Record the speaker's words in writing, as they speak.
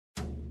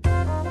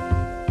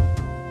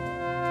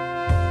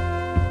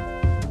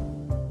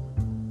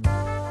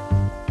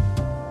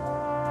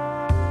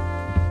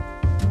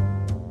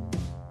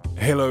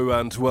Hello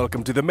and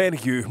welcome to The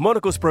Menu,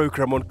 Monaco's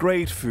program on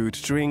great food,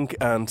 drink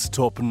and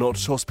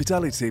top-notch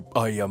hospitality.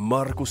 I am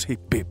Markus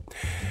Hippi.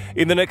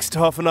 In the next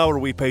half an hour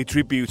we pay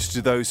tribute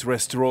to those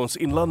restaurants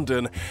in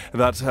London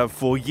that have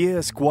for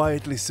years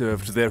quietly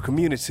served their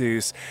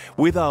communities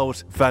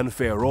without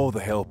fanfare or the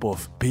help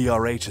of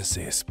PR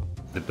agencies.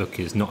 The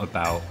book is not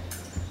about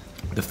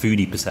the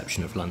foodie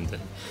perception of London.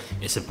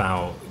 It's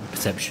about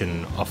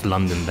perception of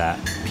London that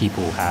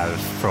people have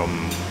from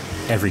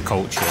every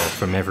culture,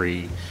 from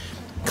every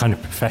kind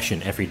of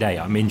profession every day.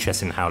 I'm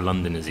interested in how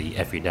Londoners eat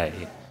every day.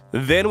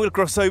 Then we'll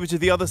cross over to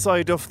the other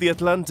side of the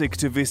Atlantic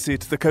to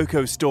visit the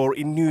Cocoa Store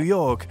in New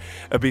York,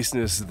 a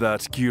business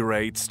that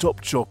curates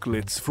top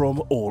chocolates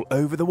from all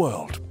over the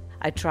world.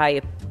 I try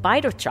a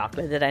bite of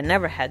chocolate that I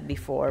never had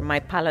before.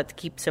 My palate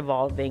keeps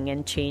evolving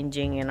and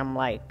changing, and I'm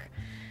like,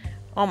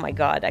 oh my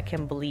God, I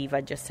can't believe I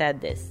just said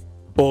this.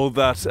 All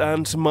that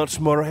and much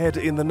more ahead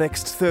in the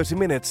next 30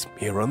 minutes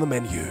here on The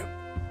Menu.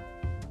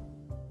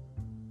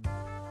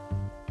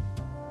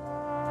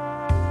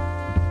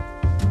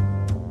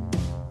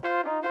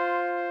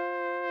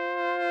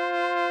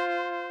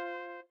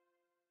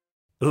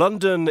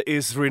 London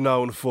is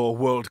renowned for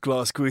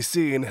world-class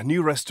cuisine,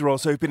 new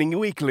restaurants opening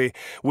weekly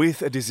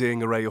with a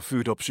dizzying array of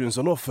food options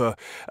on offer,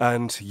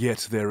 and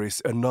yet there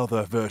is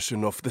another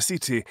version of the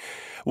city,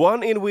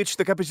 one in which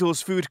the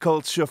capital's food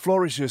culture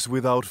flourishes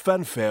without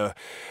fanfare.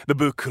 The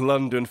book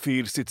London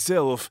Feeds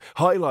Itself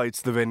highlights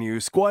the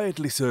venues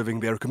quietly serving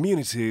their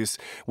communities,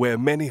 where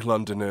many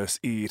Londoners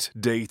eat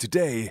day to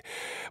day.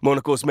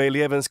 Monaco's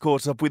Mailey Evans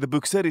caught up with the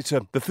book's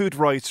editor, the food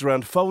writer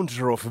and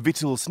founder of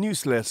Vittles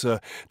newsletter,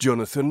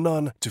 Jonathan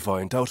Nunn, to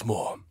find out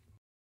more.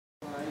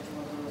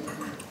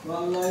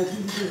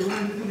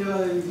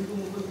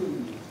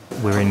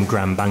 We're in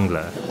Grand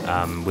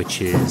Bangla,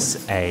 which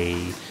is a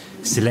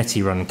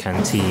Sylheti-run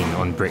canteen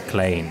on Brick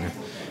Lane.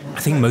 I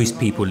think most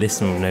people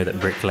listening will know that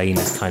Brick Lane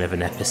is kind of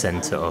an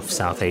epicenter of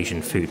South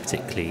Asian food,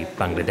 particularly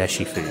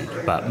Bangladeshi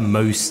food. But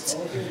most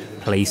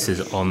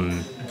places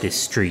on this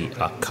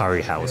street are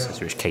curry houses,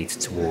 which cater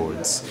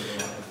towards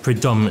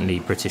predominantly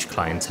British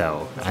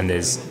clientele. And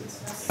there's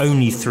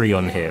only 3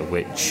 on here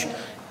which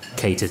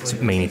cater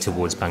mainly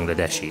towards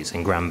Bangladeshis,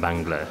 and Grand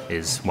Bangla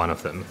is one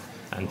of them,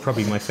 and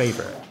probably my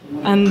favourite.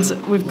 And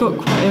we've got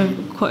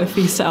quite a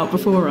feast set out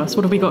before us.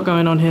 What have we got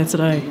going on here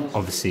today?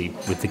 Obviously,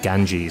 with the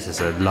Ganges,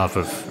 there's a love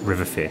of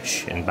river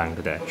fish in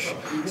Bangladesh.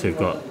 So we've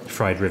got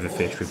fried river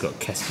fish, we've got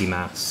keski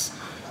mas,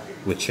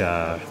 which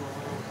are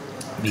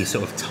these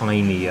sort of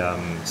tiny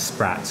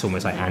sprats,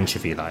 almost like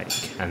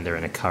anchovy-like, and they're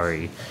in a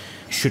curry.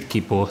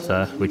 Shutki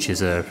portha, which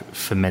is a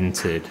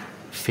fermented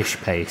fish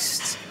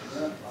paste.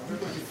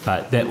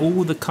 But they're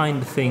all the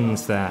kind of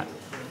things that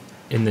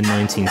in the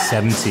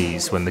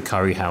 1970s, when the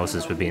curry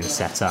houses were being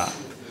set up,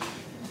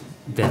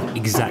 they're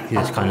exactly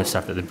the kind of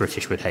stuff that the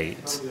British would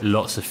hate.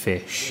 Lots of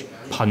fish,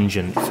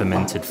 pungent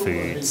fermented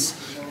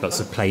foods, lots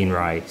of plain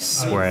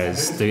rice,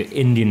 whereas the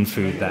Indian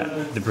food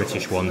that the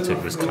British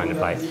wanted was kind of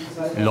like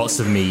lots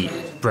of meat,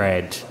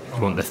 bread.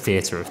 You want the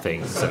theatre of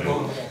things. And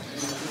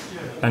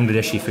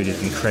Bangladeshi food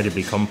is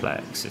incredibly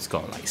complex. It's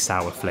got like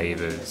sour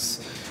flavours,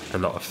 a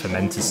lot of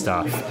fermented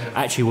stuff.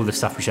 Actually, all the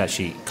stuff which is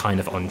actually kind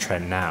of on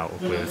trend now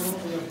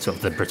with sort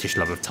of the British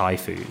love of Thai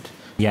food.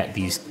 Yet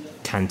these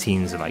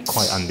canteens are like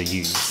quite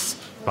underused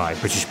by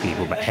British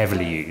people, but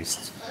heavily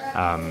used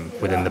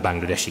within the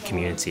Bangladeshi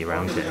community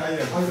around here.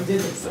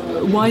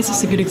 Why is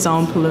this a good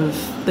example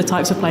of the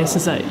types of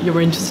places that you're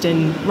interested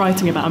in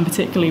writing about, and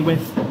particularly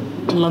with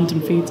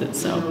London Feeds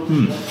Itself?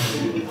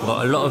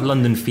 Well, a lot of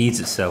London Feeds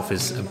Itself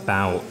is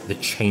about the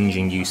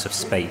changing use of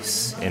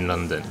space in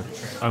London.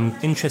 I'm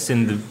interested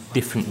in the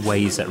different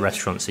ways that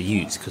restaurants are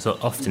used, because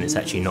often it's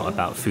actually not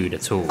about food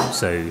at all.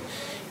 So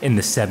in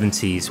the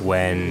 70s,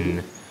 when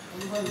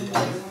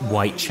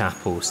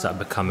Whitechapel started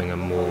becoming a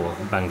more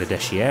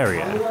Bangladeshi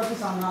area,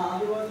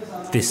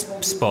 this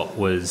spot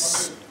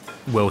was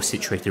well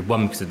situated,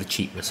 one because of the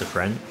cheapness of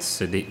rents.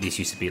 So this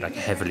used to be like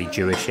a heavily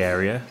Jewish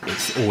area.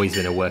 It's always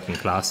been a working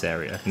class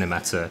area, no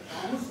matter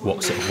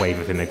what sort of wave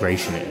of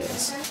immigration it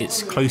is.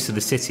 It's close to the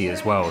city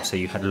as well, so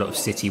you had a lot of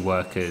city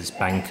workers,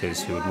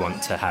 bankers who would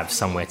want to have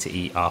somewhere to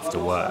eat after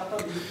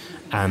work.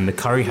 And the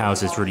curry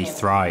houses really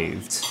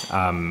thrived.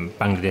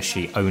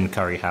 Bangladeshi owned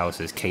curry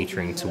houses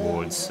catering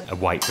towards a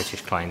white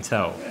British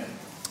clientele.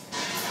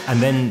 And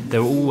then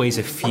there were always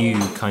a few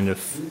kind of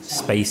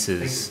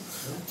spaces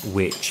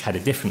which had a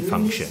different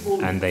function,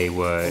 and they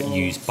were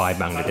used by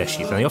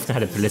Bangladeshis. And they often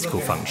had a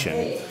political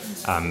function,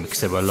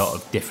 because there were a lot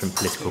of different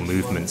political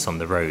movements on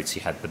the road. So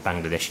you had the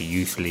Bangladeshi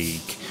Youth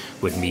League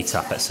would meet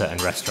up at certain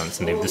restaurants,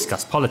 and they would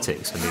discuss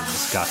politics, and they would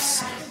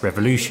discuss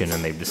revolution,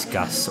 and they would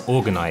discuss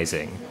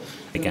organising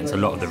against a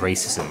lot of the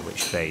racism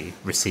which they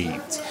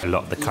received. A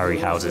lot of the curry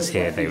houses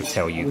here, they would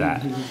tell you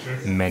that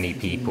many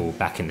people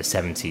back in the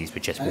 70s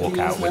would just walk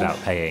out without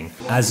paying.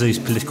 As those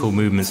political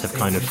movements have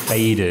kind of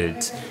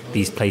faded,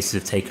 these places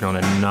have taken on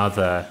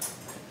another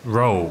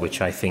role, which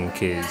I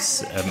think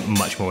is a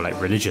much more like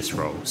religious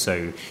role.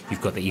 So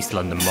you've got the East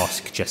London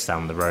Mosque just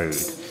down the road,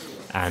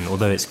 And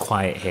although it's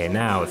quiet here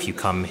now, if you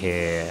come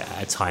here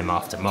at a time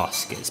after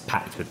mosque, it's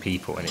packed with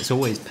people, and it's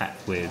always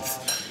packed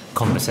with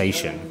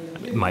conversation.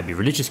 It might be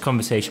religious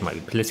conversation, might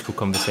be political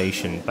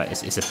conversation, but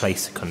it's a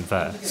place to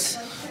converse.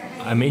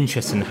 I'm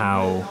interested in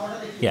how,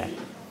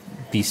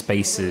 these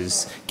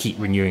spaces keep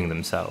renewing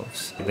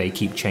themselves. They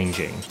keep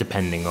changing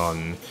depending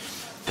on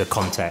the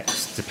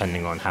context,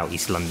 depending on how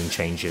East London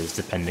changes,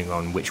 depending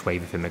on which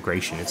wave of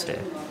immigration is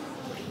here.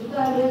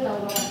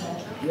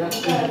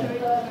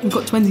 You've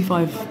got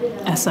 25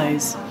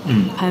 essays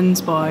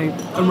penned by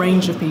a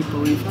range of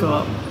people. You've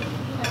got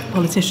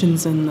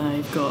politicians in there,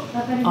 you've got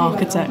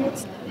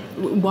architects.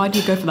 Why do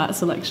you go for that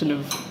selection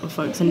of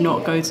folks and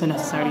not go to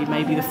necessarily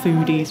maybe the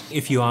foodies?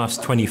 If you ask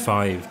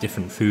 25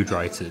 different food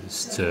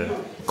writers to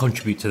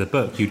contribute to the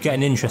book, you'd get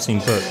an interesting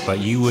book, but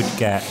you would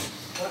get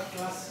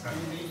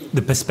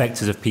the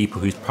perspectives of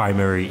people whose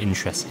primary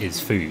interest is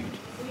food.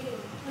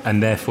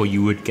 And therefore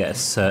you would get a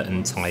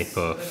certain type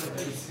of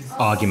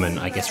argument,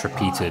 I guess,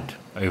 repeated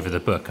over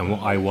the book. And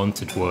what I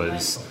wanted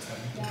was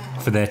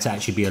for there to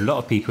actually be a lot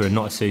of people who are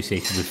not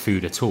associated with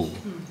food at all.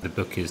 The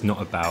book is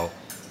not about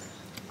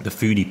the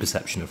foodie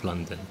perception of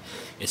London.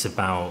 It's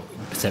about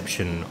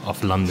perception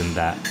of London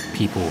that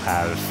people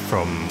have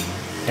from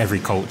every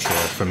culture,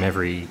 from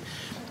every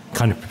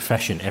kind of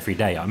profession every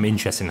day. I'm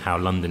interested in how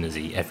Londoners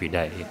eat every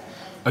day.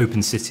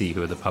 Open City,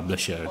 who are the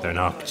publisher, they're an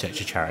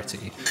architecture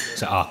charity.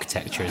 So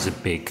architecture is a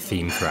big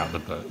theme throughout the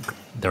book.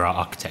 There are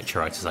architecture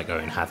writers like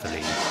Owen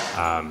Hatherley,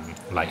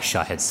 like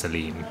Shahed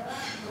Salim.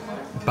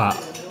 But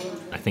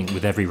I think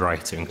with every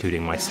writer,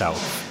 including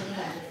myself,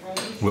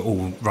 we're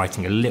all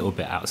writing a little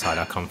bit outside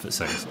our comfort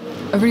zones.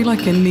 I really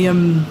like in the,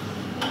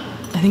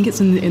 I think it's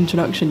in the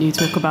introduction, you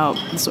talk about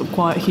the sort of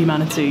quiet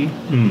humanity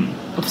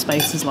of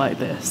spaces like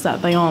this,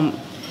 that they aren't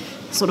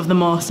sort of the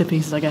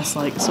masterpieces, I guess,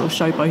 like sort of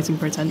showboating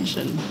for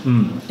attention.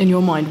 In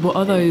your mind, what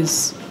are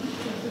those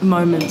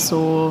moments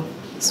or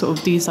sort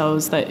of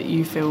details that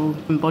you feel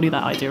embody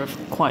that idea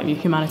of quiet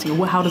humanity?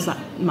 Or how does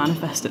that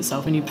manifest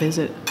itself when you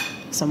visit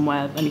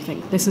somewhere and you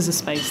think, this is a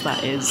space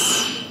that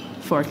is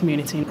for a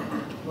community?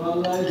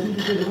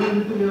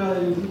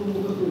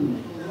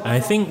 I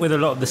think with a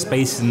lot of the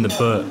spaces in the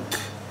book,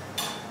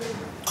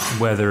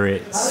 whether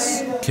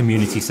it's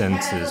community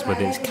centres,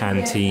 whether it's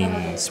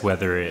canteens,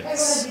 whether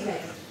it's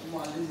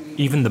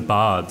even the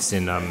baths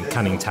in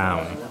Canning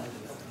Town,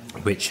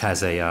 which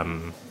has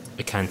a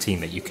canteen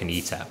that you can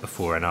eat at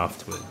before and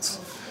afterwards.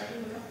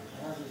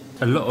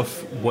 A lot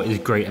of what is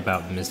great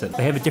about them is that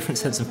they have a different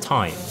sense of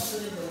time.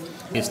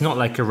 It's not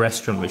like a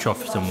restaurant which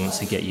often wants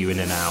to get you in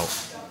and out,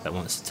 that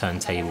wants to turn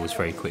tables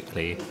very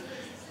quickly,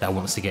 that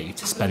wants to get you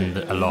to spend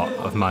a lot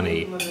of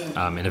money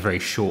in a very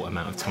short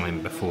amount of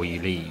time before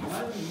you leave.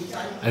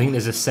 I think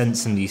there's a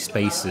sense in these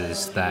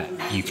spaces that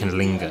you can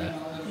linger,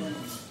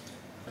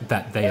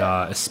 that they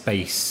are a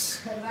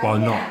space, while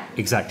not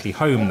exactly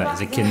home, that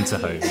is akin to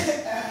home.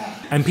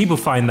 And people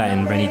find that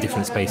in many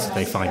different spaces.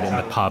 They find it in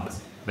the pub,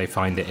 they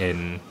find it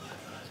in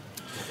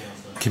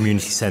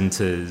community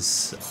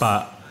centres,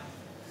 but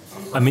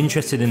I'm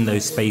interested in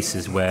those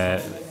spaces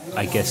where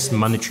I guess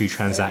monetary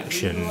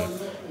transaction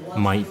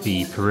might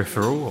be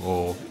peripheral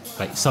or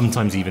like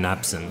sometimes even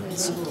absent.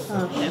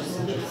 Okay. I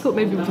thought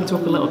maybe we can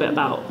talk a little bit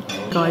about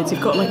guides.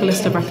 You've got like a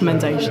list of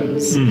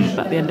recommendations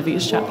at the end of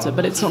each chapter,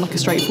 but it's not like a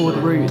straightforward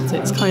route.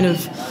 It's kind of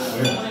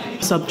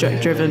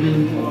subject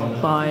driven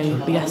by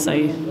the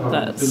essay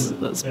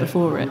that's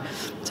before it.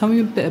 Tell me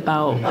a bit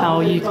about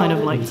how you kind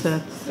of like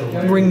to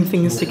bring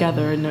things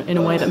together in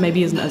a way that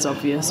maybe isn't as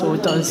obvious or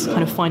does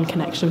kind of find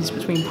connections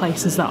between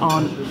places that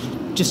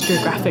aren't just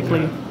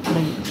geographically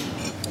linked.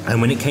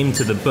 And when it came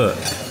to the book,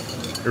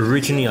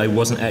 originally I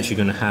wasn't actually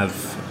going to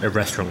have a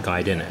restaurant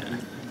guide in it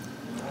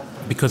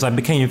because I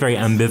became very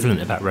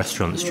ambivalent about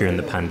restaurants during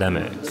the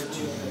pandemic.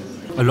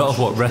 A lot of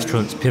what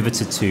restaurants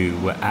pivoted to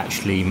were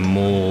actually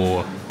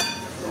more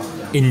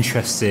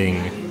interesting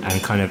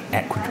and kind of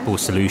equitable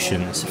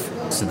solutions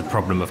to the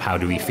problem of how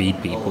do we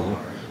feed people,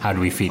 how do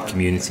we feed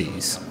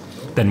communities,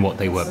 than what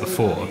they were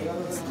before.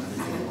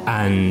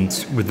 And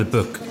with the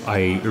book,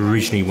 I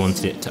originally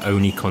wanted it to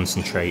only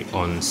concentrate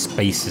on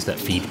spaces that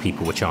feed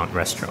people which aren't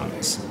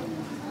restaurants.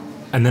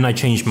 And then I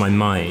changed my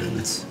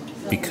mind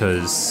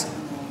because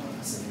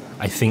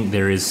I think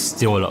there is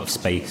still a lot of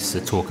space to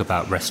talk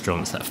about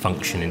restaurants that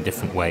function in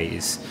different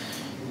ways.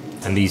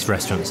 And these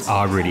restaurants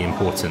are really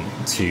important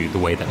to the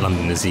way that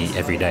Londoners eat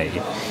every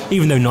day.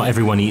 Even though not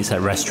everyone eats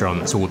at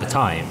restaurants all the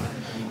time,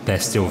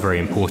 they're still very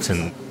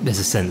important. There's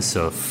a sense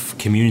of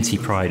community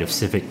pride, of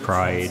civic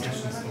pride.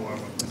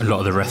 A lot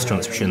of the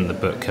restaurants which are in the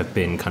book have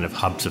been kind of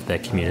hubs of their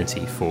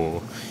community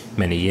for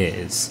many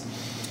years.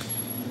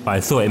 But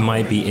I thought it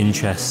might be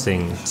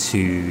interesting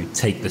to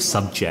take the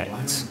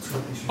subject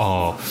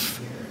of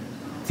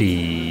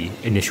the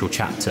initial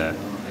chapter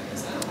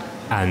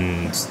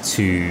and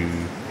to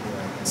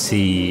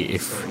see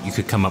if you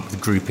could come up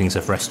with groupings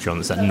of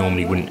restaurants that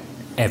normally wouldn't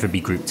ever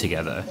be grouped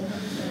together.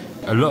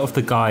 A lot of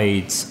the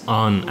guides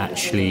aren't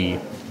actually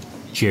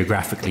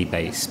geographically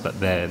based, but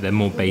they're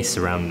more based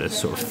around a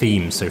sort of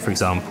theme. So, for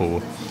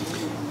example,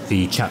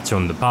 the chapter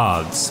on the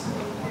baths,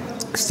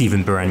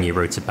 Stephen Baranier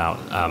wrote about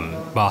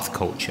bath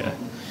culture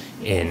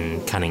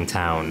in Canning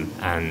Town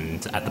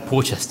and at the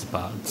Porchester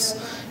Baths.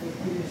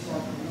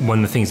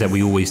 One of the things that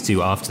we always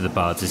do after the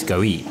baths is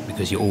go eat,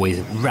 because you're always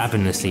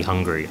ravenously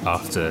hungry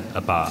after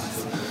a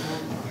bath.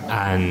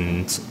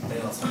 And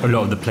a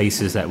lot of the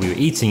places that we were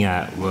eating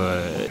at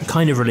were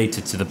kind of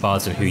related to the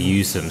baths and who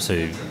used them.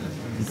 So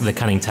the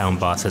Canning Town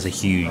Baths has a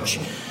huge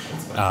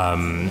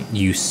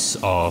use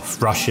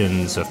of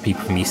Russians, of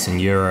people from Eastern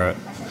Europe.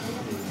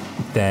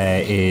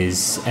 There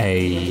is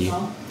a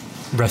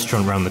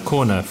restaurant around the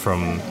corner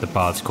from the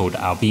baths called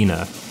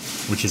Albina,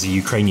 which is a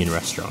Ukrainian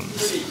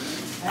restaurant.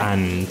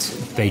 And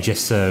they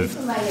just serve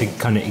the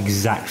kind of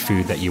exact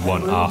food that you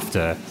want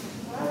after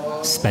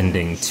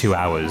spending 2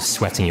 hours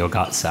sweating your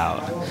guts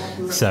out.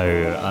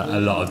 So a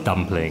lot of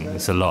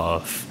dumplings, a lot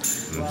of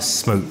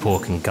smoked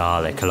pork and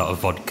garlic, a lot of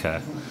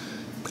vodka.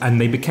 And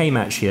they became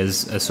actually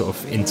as sort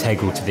of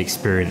integral to the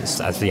experience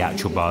as the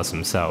actual bars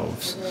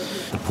themselves.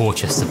 The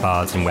Porchester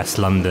Baths in West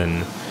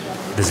London,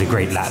 there's a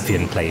great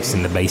Latvian place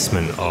in the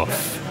basement of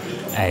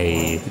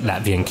a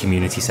Latvian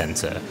community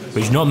centre,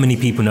 which not many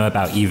people know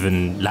about.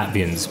 Even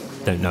Latvians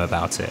don't know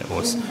about it,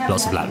 or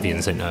lots of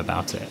Latvians don't know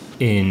about it.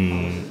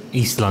 In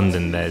East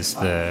London, there's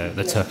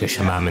the Turkish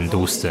Hammam in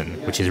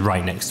Dalston, which is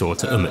right next door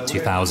to Umut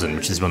 2000,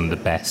 which is one of the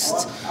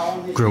best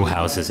grill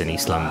houses in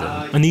East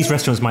London. And these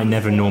restaurants might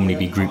never normally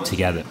be grouped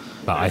together,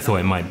 but I thought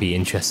it might be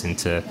interesting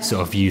to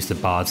sort of use the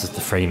baths as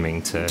the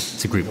framing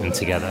to group them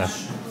together.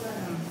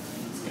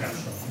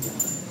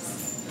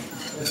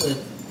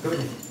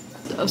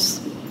 I was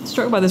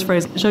struck by this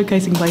phrase,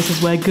 showcasing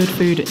places where good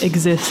food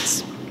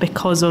exists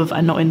because of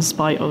and not in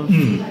spite of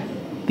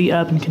the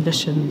urban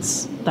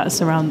conditions that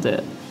surround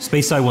it.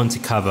 Spaces I want to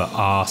cover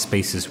are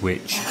spaces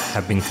which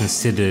have been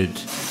considered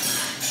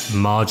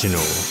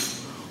marginal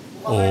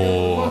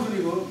or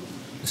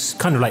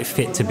kind of like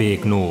fit to be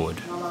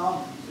ignored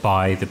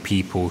by the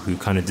people who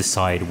kind of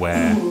decide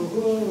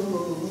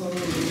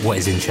what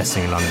is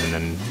interesting in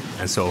London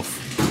and sort of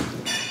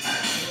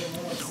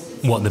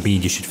what the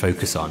media should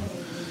focus on.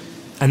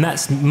 And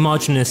that's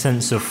marginal in a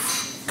sense of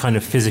kind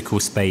of physical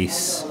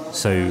space,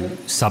 so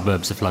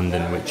suburbs of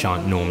London which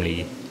aren't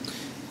normally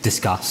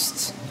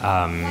discussed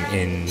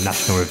in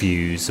national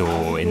reviews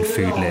or in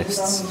food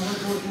lists,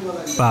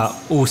 but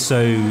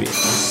also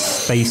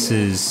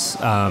spaces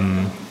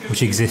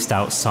which exist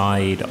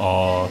outside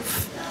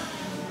of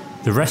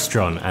the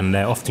restaurant, and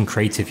they're often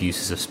creative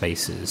uses of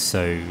spaces.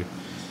 So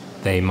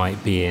they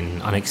might be in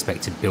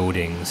unexpected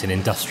buildings, in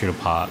industrial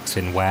parks,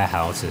 in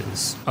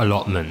warehouses,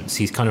 allotments,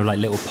 these kind of like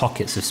little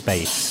pockets of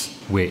space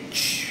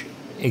which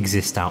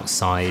exist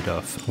outside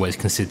of what is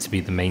considered to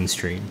be the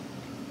mainstream.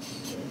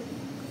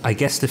 I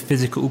guess the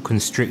physical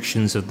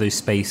constrictions of those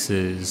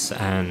spaces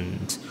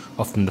and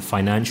often the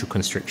financial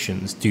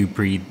constrictions do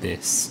breed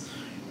this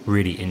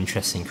really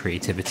interesting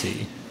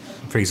creativity.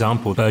 For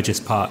example, Burgess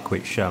Park,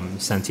 which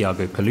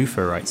Santiago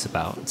Palufa writes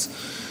about,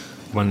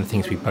 one of the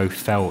things we both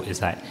felt is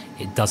that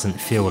it doesn't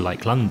feel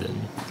like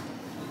London.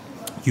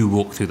 You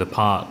walk through the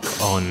park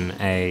on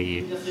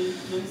a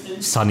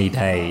sunny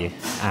day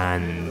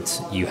and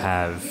you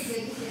have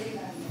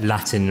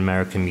Latin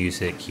American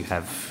music, you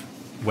have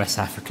West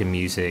African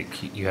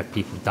music, you have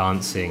people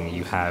dancing,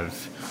 you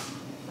have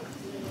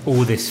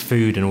all this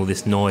food and all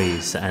this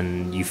noise,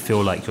 and you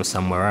feel like you're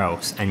somewhere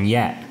else. And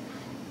yet,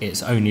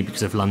 it's only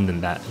because of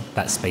London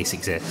that space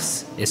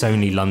exists. It's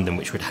only London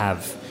which would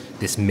have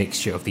this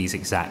mixture of these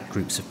exact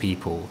groups of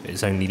people.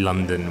 It's only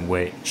London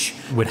which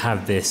would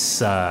have this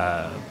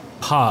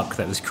park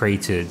that was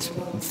created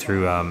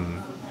through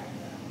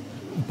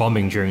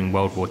bombing during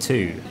World War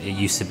II. It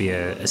used to be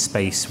a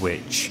space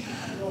which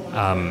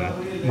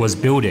was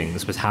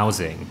buildings, was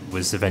housing,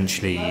 was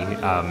eventually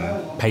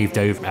paved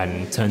over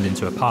and turned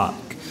into a park.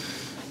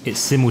 It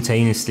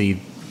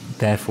simultaneously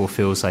therefore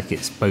feels like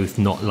it's both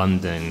not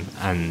London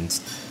and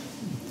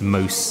the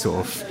most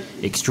sort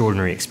of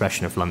extraordinary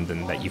expression of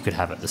London that you could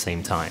have at the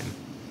same time.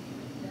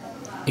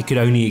 It could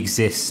only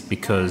exist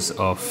because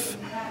of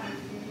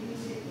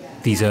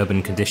these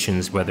urban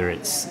conditions, whether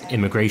it's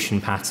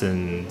immigration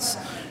patterns,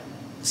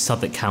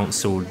 Southwark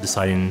Council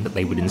deciding that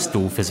they would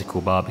install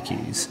physical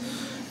barbecues,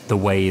 the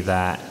way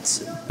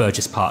that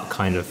Burgess Park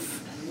kind of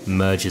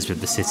merges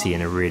with the city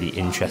in a really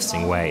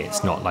interesting way.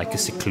 It's not like a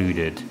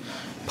secluded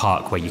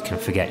park where you can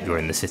forget you're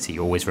in the city,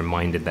 you're always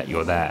reminded that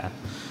you're there.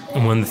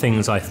 And one of the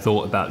things I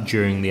thought about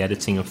during the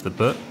editing of the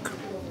book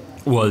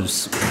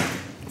was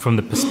from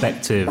the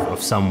perspective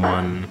of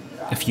someone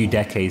a few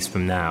decades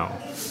from now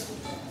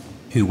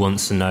who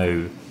wants to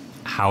know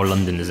how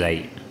Londoners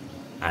ate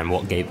and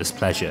what gave us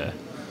pleasure,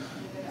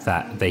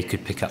 that they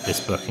could pick up this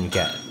book and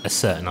get a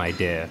certain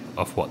idea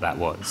of what that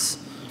was.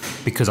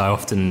 Because I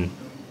often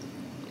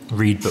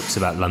read books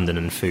about London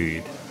and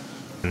food,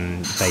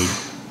 and they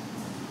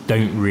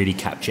don't really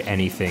capture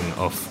anything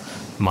of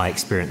my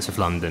experience of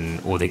London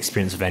or the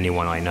experience of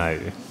anyone I know.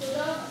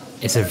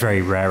 It's a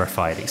very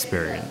rarefied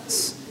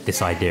experience,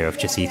 this idea of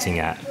just eating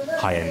at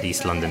high-end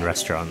East London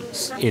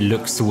restaurants. It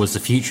looks towards the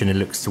future and it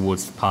looks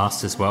towards the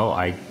past as well.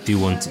 I do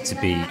want it to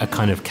be a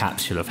kind of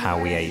capsule of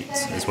how we ate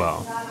as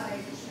well.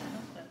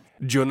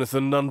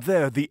 Jonathan Nunn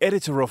there, the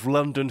editor of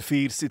London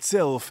Feeds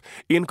itself,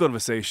 in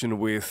conversation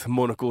with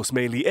Monocle's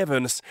Maylie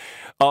Evans.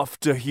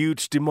 After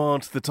huge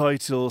demand, the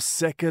title's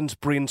second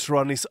print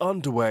run is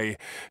underway,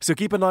 so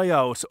keep an eye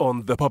out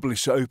on the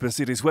publisher Open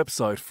City's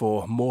website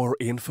for more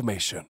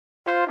information.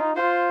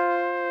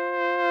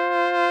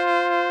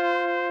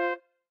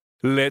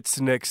 Let's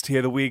next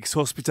hear the week's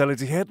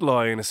hospitality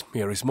headlines.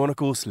 Here is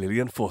Monocle's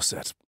Lillian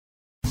Fawcett.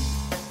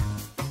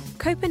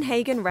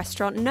 Copenhagen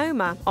restaurant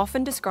Noma,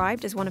 often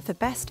described as one of the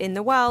best in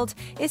the world,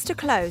 is to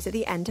close at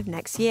the end of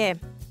next year.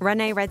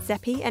 René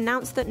Redzepi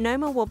announced that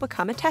Noma will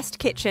become a test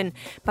kitchen,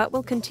 but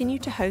will continue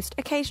to host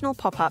occasional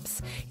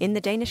pop-ups in the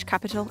Danish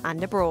capital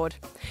and abroad.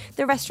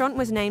 The restaurant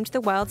was named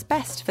the world's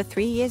best for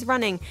 3 years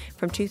running,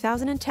 from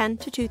 2010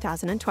 to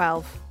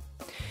 2012.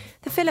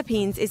 The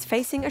Philippines is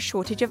facing a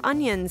shortage of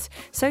onions,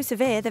 so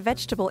severe the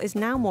vegetable is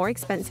now more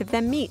expensive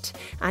than meat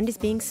and is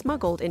being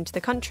smuggled into the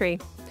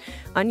country.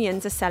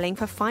 Onions are selling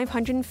for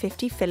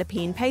 550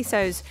 Philippine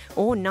pesos,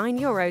 or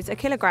 €9 a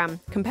kilogram,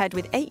 compared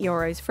with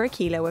 €8 for a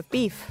kilo of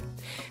beef.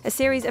 A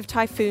series of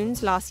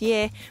typhoons last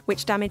year,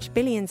 which damaged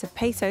billions of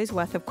pesos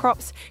worth of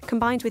crops,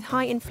 combined with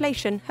high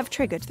inflation, have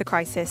triggered the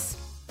crisis.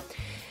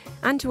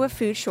 And to a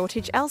food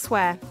shortage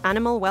elsewhere.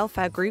 Animal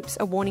welfare groups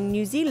are warning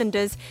New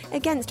Zealanders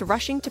against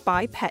rushing to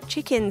buy pet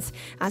chickens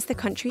as the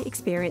country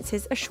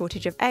experiences a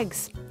shortage of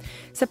eggs.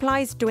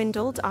 Supplies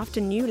dwindled after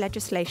new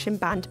legislation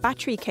banned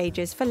battery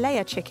cages for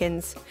layer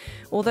chickens.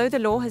 Although the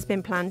law has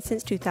been planned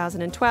since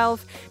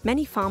 2012,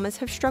 many farmers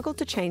have struggled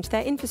to change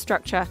their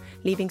infrastructure,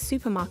 leaving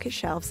supermarket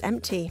shelves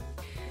empty.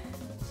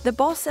 The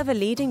boss of a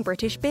leading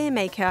British beer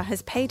maker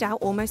has paid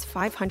out almost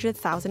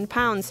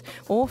 £500,000,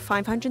 or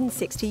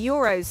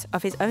 €560,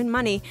 of his own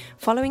money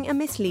following a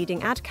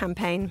misleading ad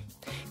campaign.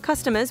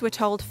 Customers were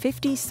told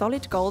 50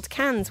 solid gold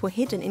cans were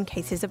hidden in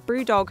cases of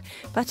BrewDog,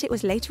 but it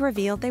was later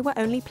revealed they were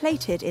only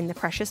plated in the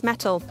precious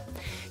metal.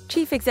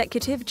 Chief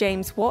Executive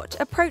James Watt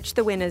approached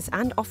the winners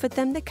and offered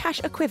them the cash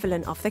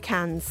equivalent of the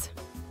cans.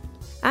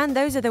 And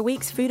those are the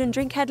week's food and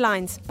drink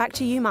headlines. Back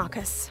to you,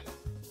 Marcus.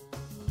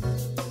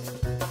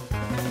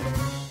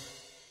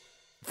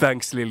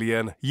 Thanks,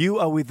 Lillian. You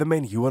are with the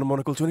menu on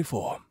Monocle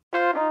 24.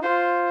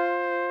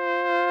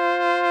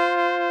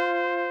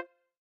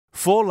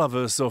 For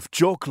lovers of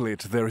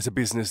chocolate, there is a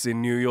business in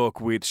New York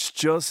which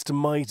just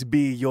might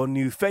be your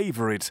new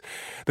favorite.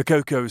 The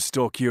Cocoa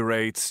Store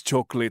curates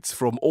chocolates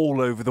from all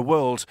over the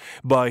world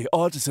by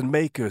artisan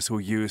makers who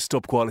use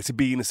top-quality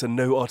beans and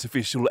no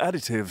artificial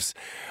additives.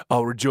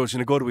 Our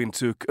Georgina Godwin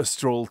took a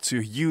stroll to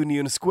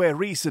Union Square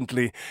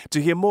recently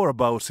to hear more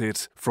about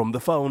it from the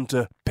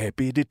founder,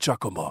 Pepe Di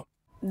Giacomo.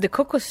 The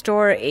Cocoa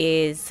Store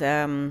is,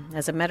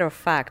 as a matter of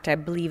fact, I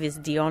believe is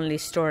the only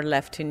store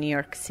left in New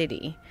York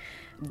City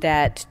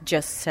that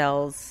just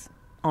sells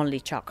only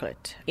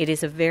chocolate. It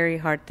is a very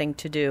hard thing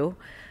to do.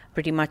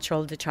 Pretty much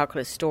all the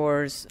chocolate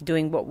stores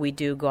doing what we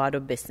do go out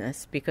of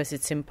business because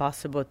it's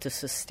impossible to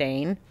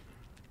sustain.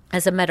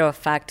 As a matter of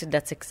fact,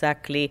 that's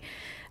exactly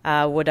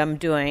what I'm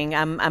doing.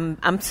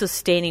 I'm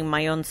sustaining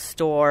my own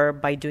store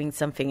by doing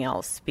something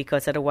else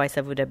because otherwise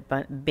I would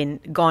have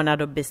been gone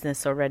out of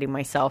business already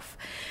myself.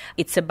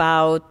 It's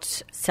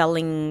about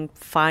selling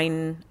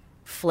fine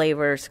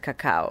flavors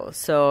cacao,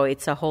 so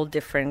it's a whole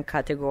different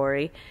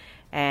category,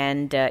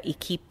 and it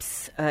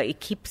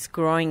keeps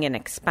growing and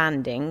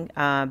expanding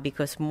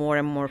because more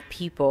and more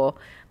people,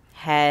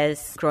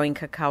 as growing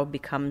cacao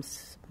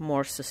becomes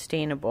more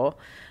sustainable,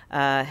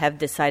 have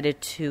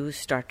decided to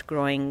start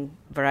growing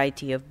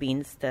variety of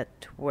beans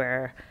that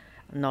were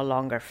no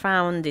longer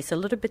found. It's a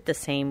little bit the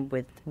same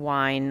with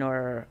wine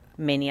or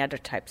many other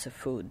types of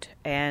food.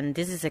 And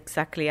this is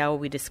exactly how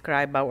we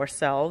describe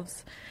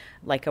ourselves,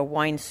 like a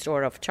wine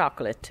store of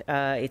chocolate.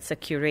 It's a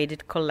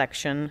curated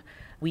collection.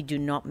 We do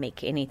not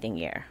make anything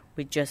here.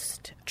 We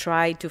just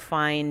try to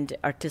find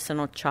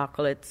artisanal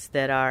chocolates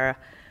that are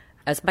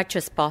as much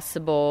as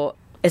possible,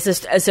 as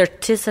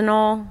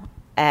artisanal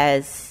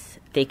as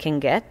they can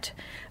get.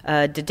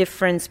 The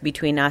difference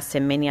between us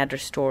and many other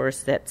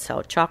stores that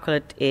sell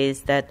chocolate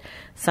is that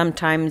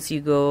sometimes you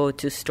go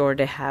to a store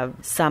that have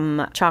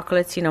some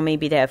chocolates,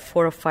 maybe they have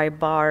 4 or 5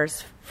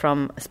 bars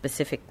from a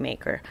specific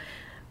maker.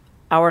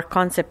 Our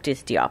concept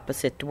is the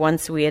opposite.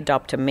 Once we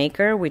adopt a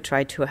maker, we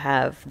try to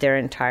have their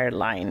entire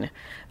line.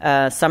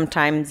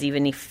 Sometimes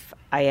even if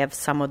I have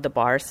some of the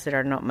bars that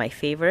are not my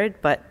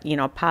favorite, but,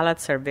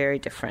 palates are very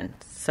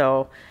different.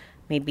 So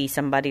maybe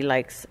somebody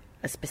likes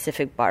a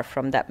specific bar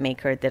from that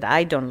maker that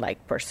I don't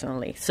like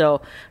personally.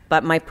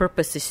 But my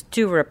purpose is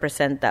to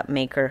represent that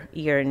maker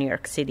here in New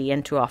York City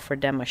and to offer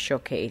them a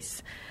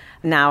showcase.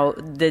 Now,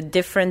 the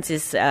difference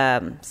is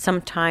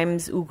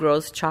sometimes who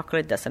grows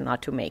chocolate doesn't know how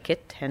to make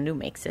it, and who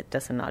makes it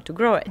doesn't know how to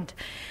grow it.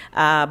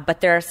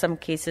 But there are some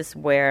cases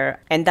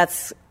where, and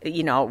that's,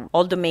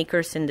 all the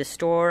makers in the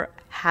store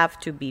have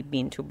to be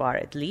bean to bar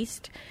at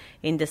least,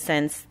 in the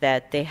sense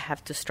that they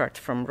have to start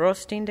from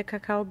roasting the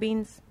cacao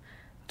beans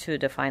to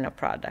the final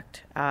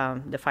product.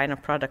 The final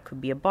product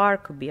could be a bar,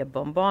 could be a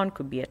bonbon,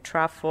 could be a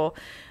truffle.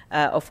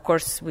 Of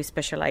course, we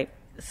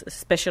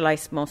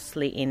specialize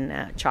mostly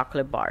in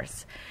chocolate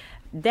bars.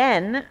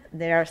 Then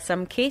there are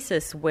some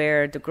cases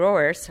where the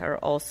growers are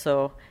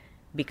also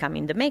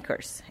becoming the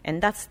makers,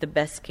 and that's the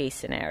best case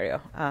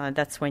scenario.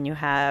 That's when you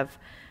have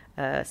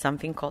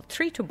something called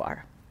tree to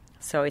bar.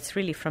 So it's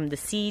really from the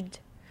seed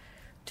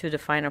to the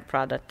final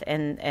product,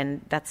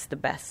 and that's the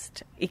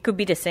best. It could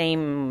be the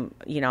same,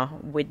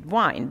 with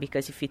wine,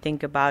 because if you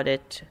think about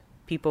it,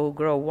 people who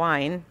grow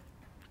wine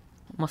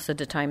most of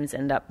the times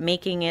end up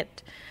making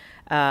it,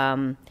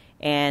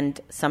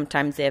 and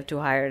sometimes they have to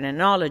hire an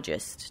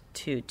enologist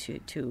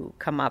to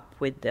come up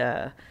with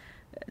the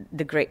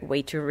great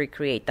way to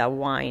recreate that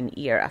wine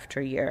year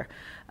after year.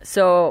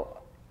 So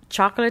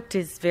chocolate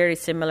is very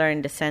similar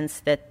in the sense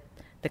that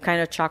the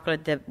kind of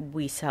chocolate that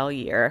we sell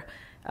here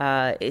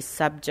is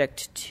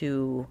subject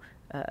to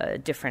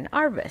different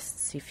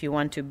harvests, if you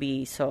want to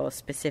be so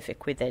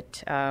specific with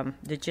it.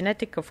 The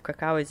genetic of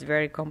cacao is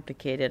very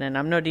complicated, and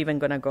I'm not even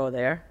going to go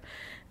there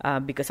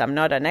because I'm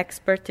not an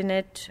expert in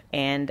it.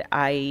 And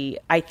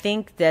I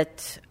think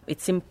that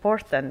it's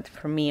important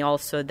for me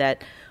also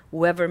that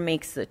whoever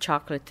makes the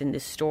chocolate in the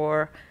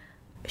store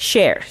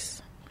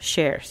shares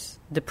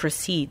the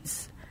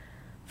proceeds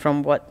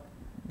from what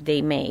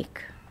they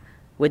make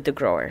with the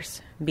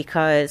growers,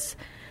 because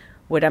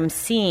what I'm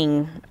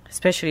seeing,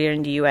 especially here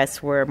in the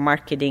U.S., where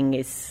marketing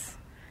is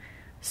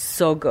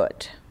so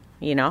good,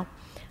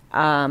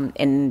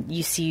 and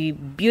you see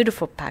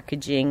beautiful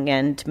packaging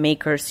and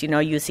makers,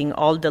 using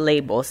all the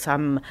labels.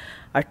 I'm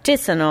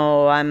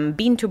artisanal, I'm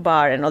bean to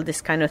bar, and all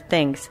these kind of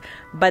things.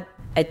 But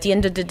at the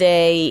end of the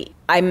day,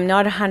 I'm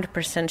not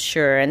 100%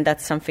 sure, and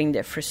that's something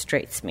that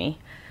frustrates me.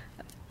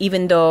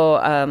 Even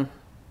though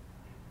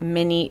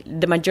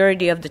the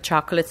majority of the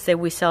chocolates that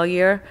we sell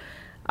here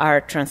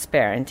are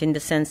transparent in the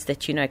sense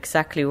that you know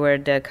exactly where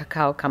the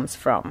cacao comes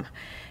from.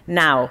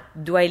 Now,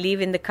 do I live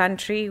in the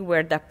country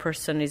where that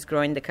person is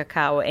growing the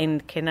cacao,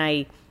 and can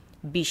I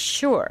be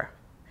sure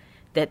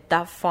that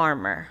that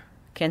farmer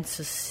can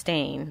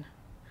sustain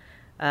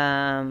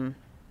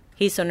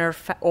his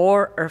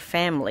or her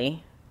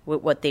family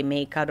with what they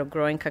make out of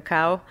growing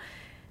cacao?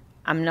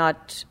 I'm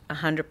not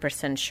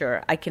 100%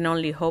 sure. I can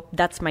only hope.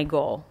 That's my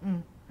goal.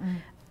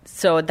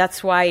 So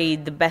that's why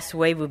the best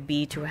way would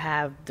be to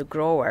have the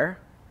grower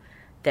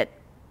that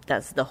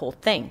does the whole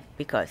thing,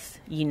 because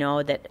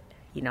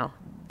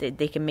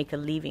they can make a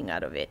living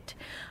out of it.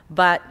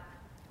 But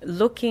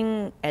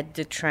looking at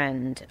the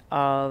trend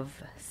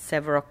of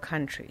several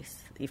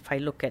countries, if I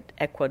look at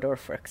Ecuador,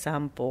 for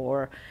example,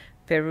 or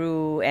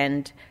Peru,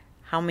 and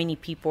how many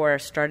people are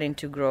starting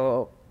to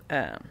grow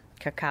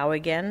cacao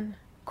again,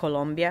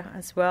 Colombia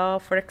as well,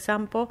 for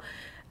example,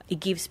 it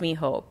gives me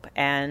hope.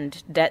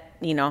 And that,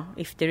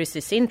 if there is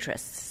this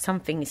interest,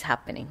 something is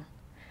happening.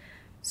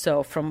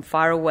 So from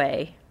far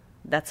away,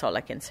 that's all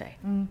I can say.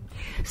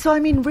 So,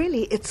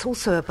 really, it's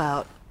also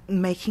about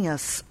making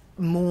us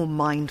more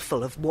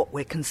mindful of what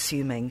we're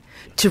consuming,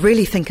 to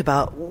really think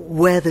about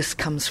where this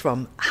comes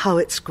from, how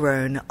it's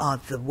grown, are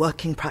the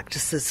working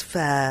practices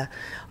fair,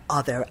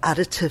 are there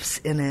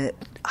additives in it,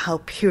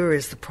 how pure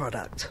is the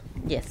product?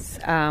 Yes,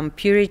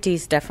 purity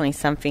is definitely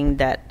something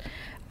that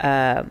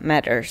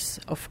matters,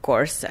 of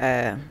course.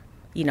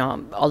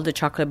 All the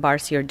chocolate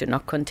bars here do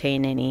not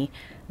contain any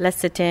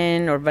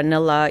lecithin or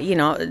vanilla.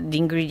 The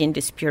ingredient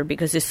is pure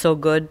because it's so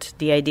good.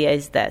 The idea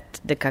is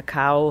that the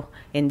cacao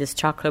in these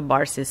chocolate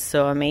bars is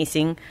so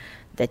amazing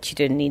that you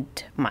don't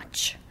need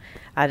much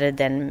other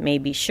than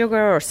maybe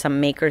sugar, or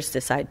some makers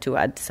decide to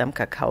add some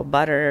cacao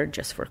butter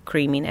just for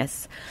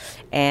creaminess.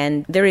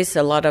 And there is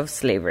a lot of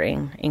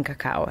flavoring in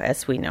cacao,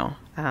 as we know.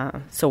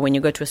 So when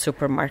you go to a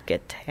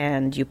supermarket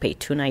and you pay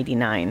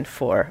 $2.99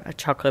 for a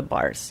chocolate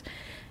bars,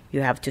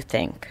 you have to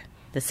think.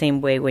 The same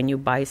way when you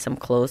buy some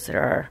clothes that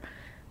are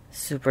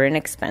super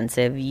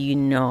inexpensive, you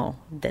know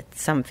that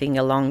something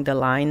along the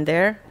line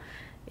there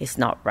is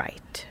not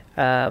right.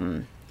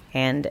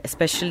 And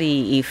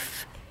especially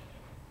if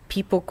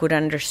people could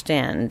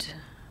understand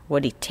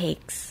what it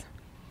takes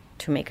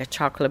to make a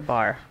chocolate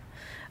bar.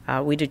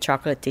 We do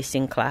chocolate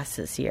tasting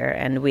classes here,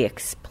 and we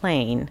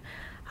explain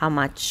how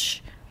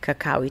much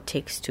cacao it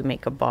takes to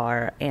make a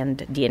bar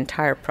and the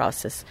entire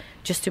process,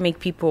 just to make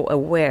people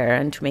aware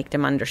and to make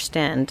them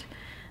understand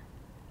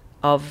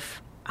of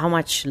how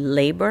much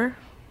labor,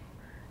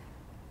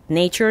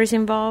 nature is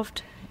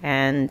involved,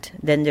 and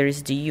then there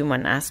is the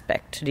human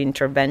aspect, the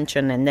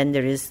intervention, and then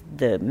there is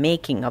the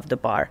making of the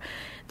bar.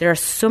 There are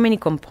so many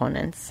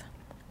components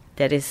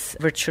that is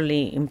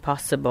virtually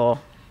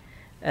impossible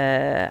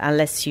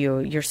unless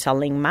you're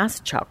selling mass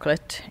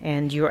chocolate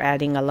and you're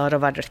adding a lot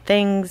of other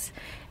things,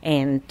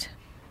 and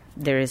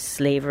there is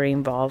slavery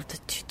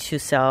involved to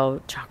sell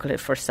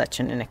chocolate for such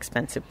an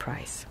inexpensive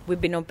price.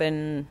 We've been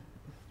open,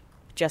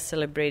 just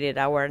celebrated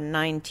our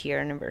 9th year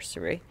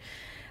anniversary.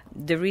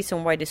 The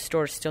reason why the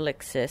store still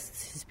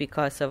exists is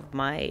because of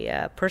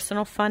my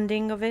personal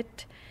funding of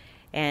it,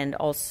 and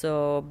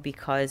also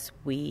because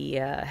we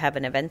have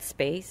an event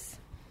space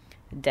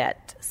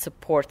that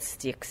supports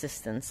the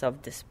existence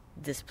of this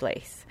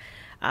place.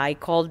 I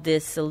call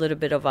this a little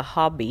bit of a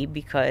hobby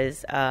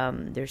because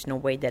there's no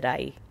way that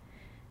I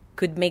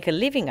could make a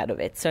living out of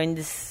it. So in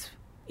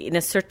in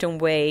a certain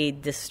way,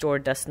 the store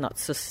does not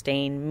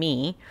sustain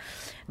me.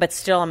 But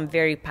still, I'm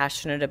very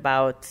passionate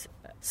about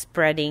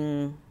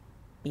spreading,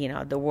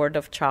 the word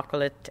of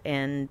chocolate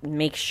and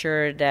make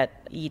sure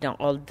that,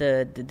 all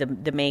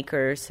the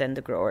makers and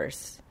the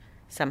growers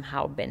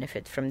somehow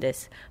benefit from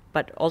this.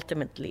 But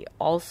ultimately,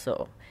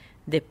 also,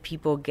 the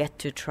people get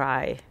to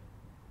try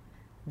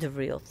the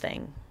real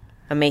thing,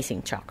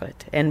 amazing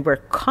chocolate. And we're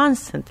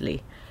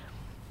constantly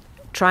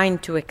trying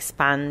to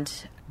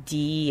expand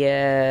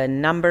the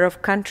number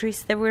of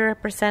countries that we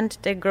represent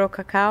that grow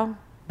cacao,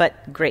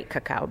 but great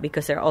cacao,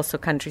 because there are also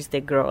countries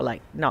that grow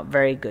not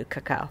very good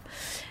cacao.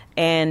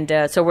 And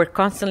so we're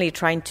constantly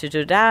trying to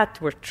do that.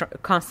 We're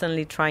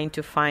constantly trying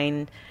to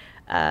find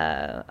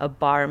a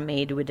bar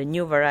made with a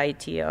new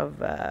variety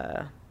of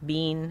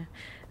bean.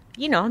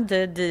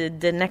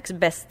 The next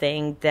best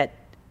thing that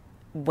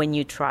when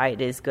you try it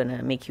is going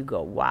to make you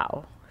go,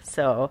 wow.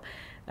 So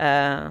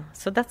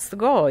that's the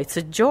goal. It's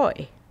a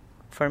joy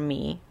for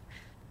me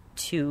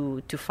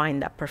to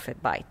find that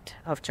perfect bite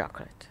of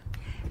chocolate.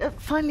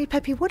 Finally,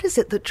 Pepi, what is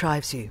it that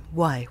drives you?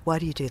 Why? Why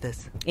do you do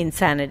this?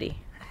 Insanity.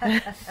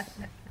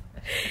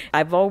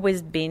 I've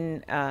always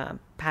been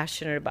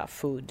passionate about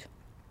food.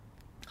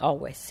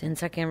 Always,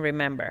 since I can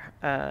remember.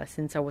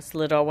 Since I was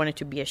little, I wanted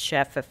to be a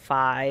chef at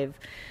 5.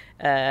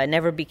 I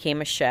never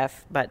became a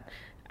chef, but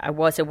I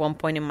was at one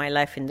point in my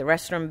life in the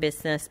restaurant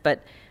business.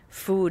 But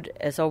food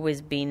has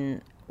always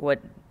been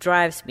what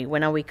drives me.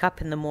 When I wake up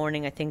in the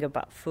morning, I think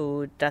about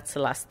food. That's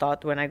the last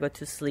thought. When I go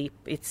to sleep,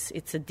 it's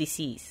a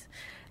disease.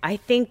 I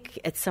think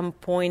at some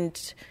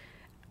point,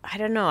 I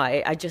don't know,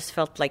 I just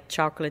felt like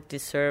chocolate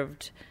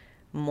deserved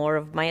more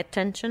of my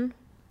attention.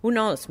 Who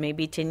knows,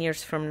 maybe 10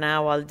 years from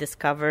now I'll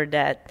discover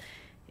that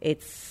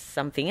it's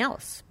something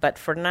else. But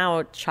for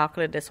now,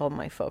 chocolate is all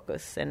my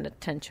focus and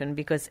attention,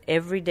 because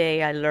every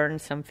day I learn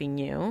something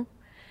new.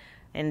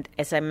 And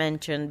as I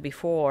mentioned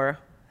before,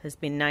 it's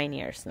been 9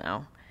 years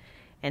now.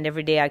 And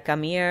every day I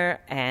come here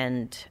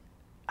and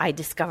I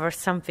discover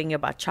something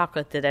about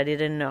chocolate that I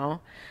didn't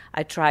know.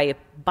 I try a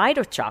bite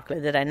of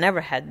chocolate that I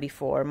never had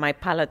before. My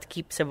palate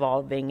keeps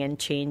evolving and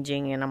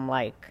changing, and I'm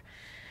like,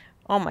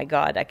 oh my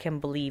God, I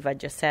can't believe I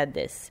just said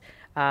this.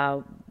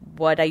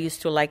 What I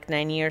used to like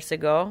 9 years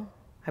ago,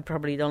 I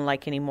probably don't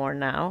like anymore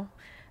now.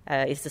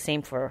 It's the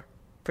same for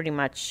pretty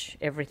much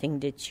everything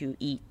that you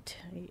eat.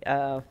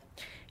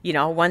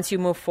 Once you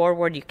move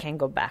forward, you can't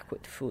go back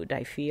with food,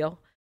 I feel.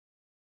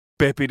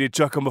 Pepi Di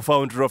Giacomo,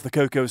 founder of the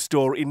Cocoa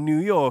Store in New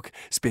York,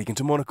 speaking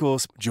to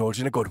Monocle's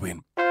Georgina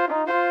Godwin.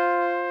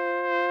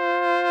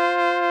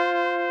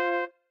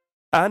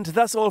 And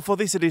that's all for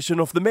this edition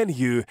of The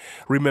Menu.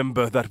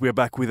 Remember that we're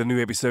back with a new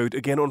episode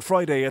again on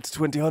Friday at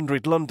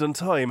 2000 London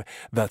time.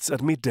 That's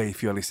at midday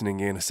if you're listening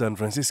in San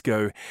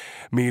Francisco.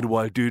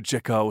 Meanwhile, do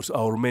check out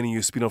our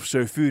menu spin-off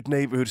show Food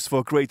Neighborhoods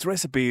for great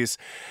recipes.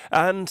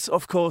 And,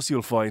 of course,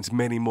 you'll find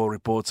many more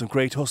reports on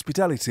great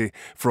hospitality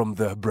from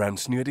the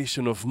brand new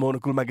edition of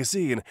Monocle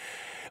magazine.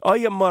 I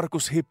am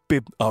Markus Hippi.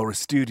 Our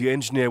studio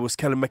engineer was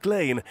Callum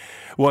McLean.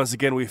 Once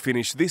again, we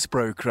finish this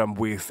program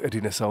with a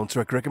dinner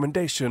soundtrack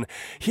recommendation.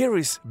 Here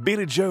is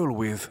Billy Joel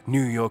with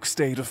New York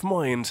State of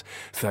Mind.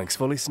 Thanks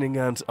for listening,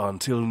 and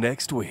until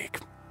next week.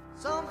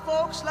 Some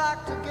folks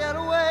like to get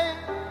away,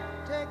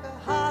 take a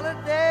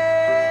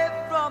holiday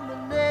from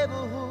the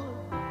neighborhood.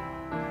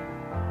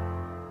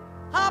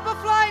 Hop a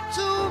flight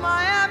to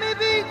Miami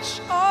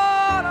Beach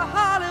or to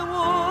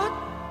Hollywood.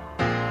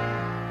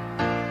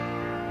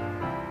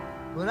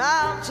 But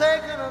I'm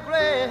taking a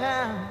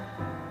Greyhound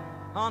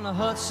on the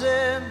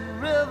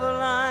Hudson River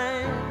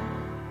line.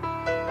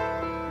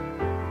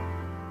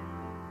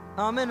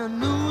 I'm in a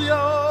New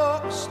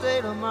York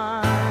state of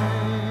mind.